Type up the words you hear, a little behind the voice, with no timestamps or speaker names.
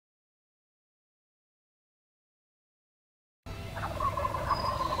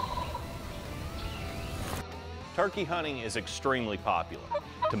Turkey hunting is extremely popular.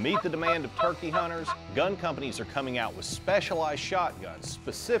 To meet the demand of turkey hunters, gun companies are coming out with specialized shotguns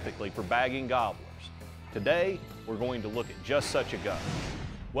specifically for bagging gobblers. Today, we're going to look at just such a gun.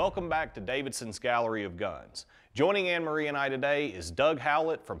 Welcome back to Davidson's Gallery of Guns. Joining Anne-Marie and I today is Doug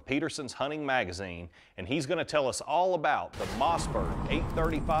Howlett from Peterson's Hunting Magazine, and he's going to tell us all about the Mossberg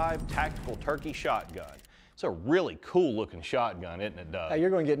 835 Tactical Turkey Shotgun. It's a really cool looking shotgun, isn't it, Doug? You're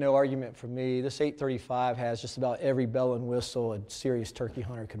going to get no argument from me. This 835 has just about every bell and whistle a serious turkey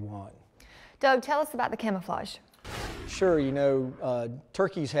hunter could want. Doug, tell us about the camouflage. Sure, you know,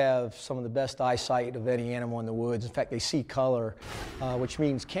 turkeys have some of the best eyesight of any animal in the woods. In fact, they see color, which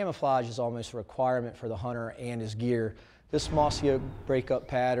means camouflage is almost a requirement for the hunter and his gear. This mossy oak breakup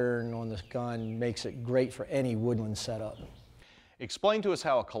pattern on this gun makes it great for any woodland setup. Explain to us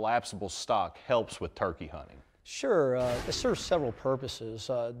how a collapsible stock helps with turkey hunting. Sure, it serves several purposes.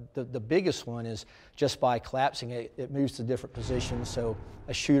 The biggest one is just by collapsing it, it moves to different positions so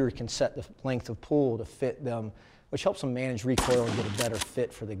a shooter can set the length of pull to fit them, which helps them manage recoil and get a better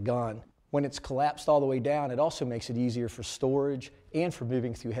fit for the gun. When it's collapsed all the way down, it also makes it easier for storage and for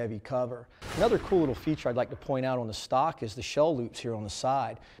moving through heavy cover. Another cool little feature I'd like to point out on the stock is the shell loops here on the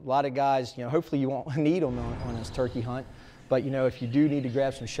side. A lot of guys, you know, hopefully you won't need them on this turkey hunt, but you know, if you do need to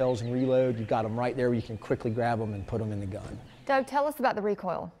grab some shells and reload, you've got them right there where you can quickly grab them and put them in the gun. Doug, tell us about the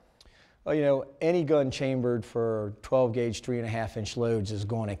recoil. Well, you know, any gun chambered for 12 gauge 3.5-inch loads is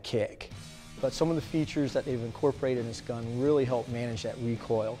going to kick. But some of the features that they've incorporated in this gun really help manage that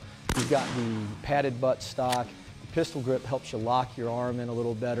recoil. You've got the padded butt stock, the pistol grip helps you lock your arm in a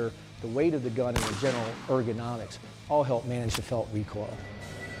little better, the weight of the gun and the general ergonomics all help manage the felt recoil.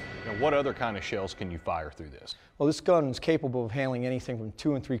 Now, what other kind of shells can you fire through this? Well, this gun is capable of handling anything from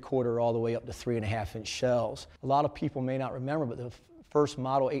 2 3/4 all the way up to 3.5-inch shells. A lot of people may not remember, but the first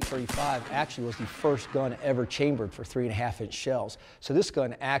model 835 actually was the first gun ever chambered for 3.5-inch shells. So this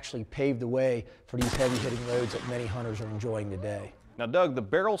gun actually paved the way for these heavy-hitting loads that many hunters are enjoying today. Now, Doug, the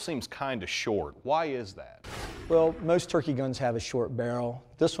barrel seems kind of short. Why is that? Well, most turkey guns have a short barrel.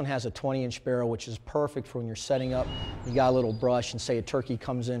 This one has a 20-inch barrel, which is perfect for when you're setting up. You got a little brush and say a turkey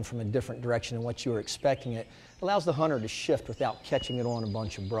comes in from a different direction than what you were expecting it. It allows the hunter to shift without catching it on a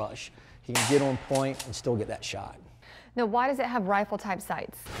bunch of brush. He can get on point and still get that shot. Now, why does it have rifle-type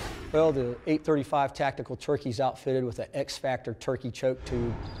sights? Well, the 835 Tactical Turkey is outfitted with an X-Factor turkey choke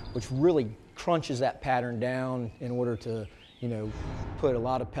tube, which really crunches that pattern down in order to, you know, put a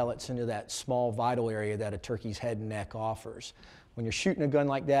lot of pellets into that small vital area that a turkey's head and neck offers. When you're shooting a gun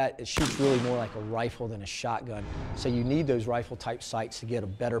like that, it shoots really more like a rifle than a shotgun. So you need those rifle-type sights to get a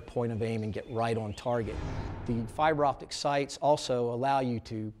better point of aim and get right on target. The fiber optic sights also allow you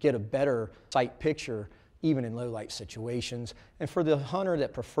to get a better sight picture even in low light situations. And for the hunter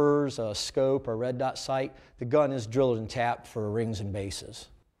that prefers a scope or red dot sight, the gun is drilled and tapped for rings and bases.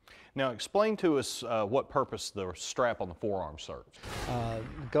 Now, explain to us what purpose the strap on the forearm serves. The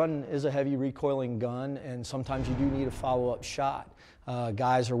gun is a heavy recoiling gun, and sometimes you do need a follow-up shot.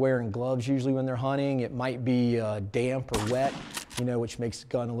 Guys are wearing gloves usually when they're hunting. It might be damp or wet, you know, which makes the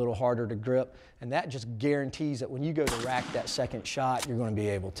gun a little harder to grip. And that just guarantees that when you go to rack that second shot, you're going to be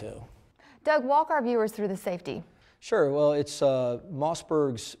able to. Doug, walk our viewers through the safety. Sure, well, it's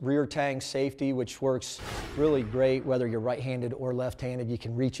Mossberg's rear tang safety, which works really great whether you're right-handed or left-handed. You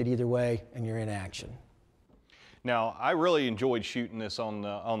can reach it either way and you're in action. Now, I really enjoyed shooting this on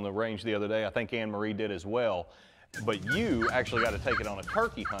the range the other day. I think Anne-Marie did as well. But you actually got to take it on a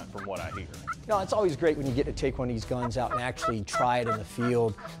turkey hunt from what I hear. You know, it's always great when you get to take one of these guns out and actually try it in the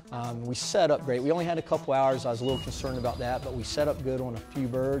field. We set up great. We only had a couple hours. I was a little concerned about that, but we set up good on a few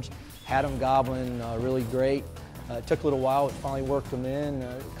birds, had them gobbling really great. It took a little while, it finally worked them in.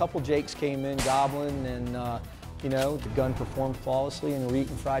 A couple jakes came in gobbling, and you know, the gun performed flawlessly, and we're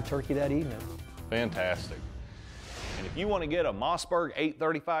eating fried turkey that evening. Fantastic. And if you want to get a Mossberg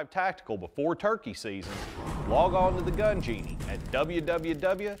 835 Tactical before turkey season, log on to the Gun Genie at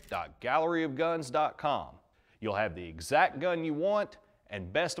www.galleryofguns.com. You'll have the exact gun you want,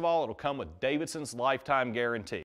 and best of all, it'll come with Davidson's lifetime guarantee.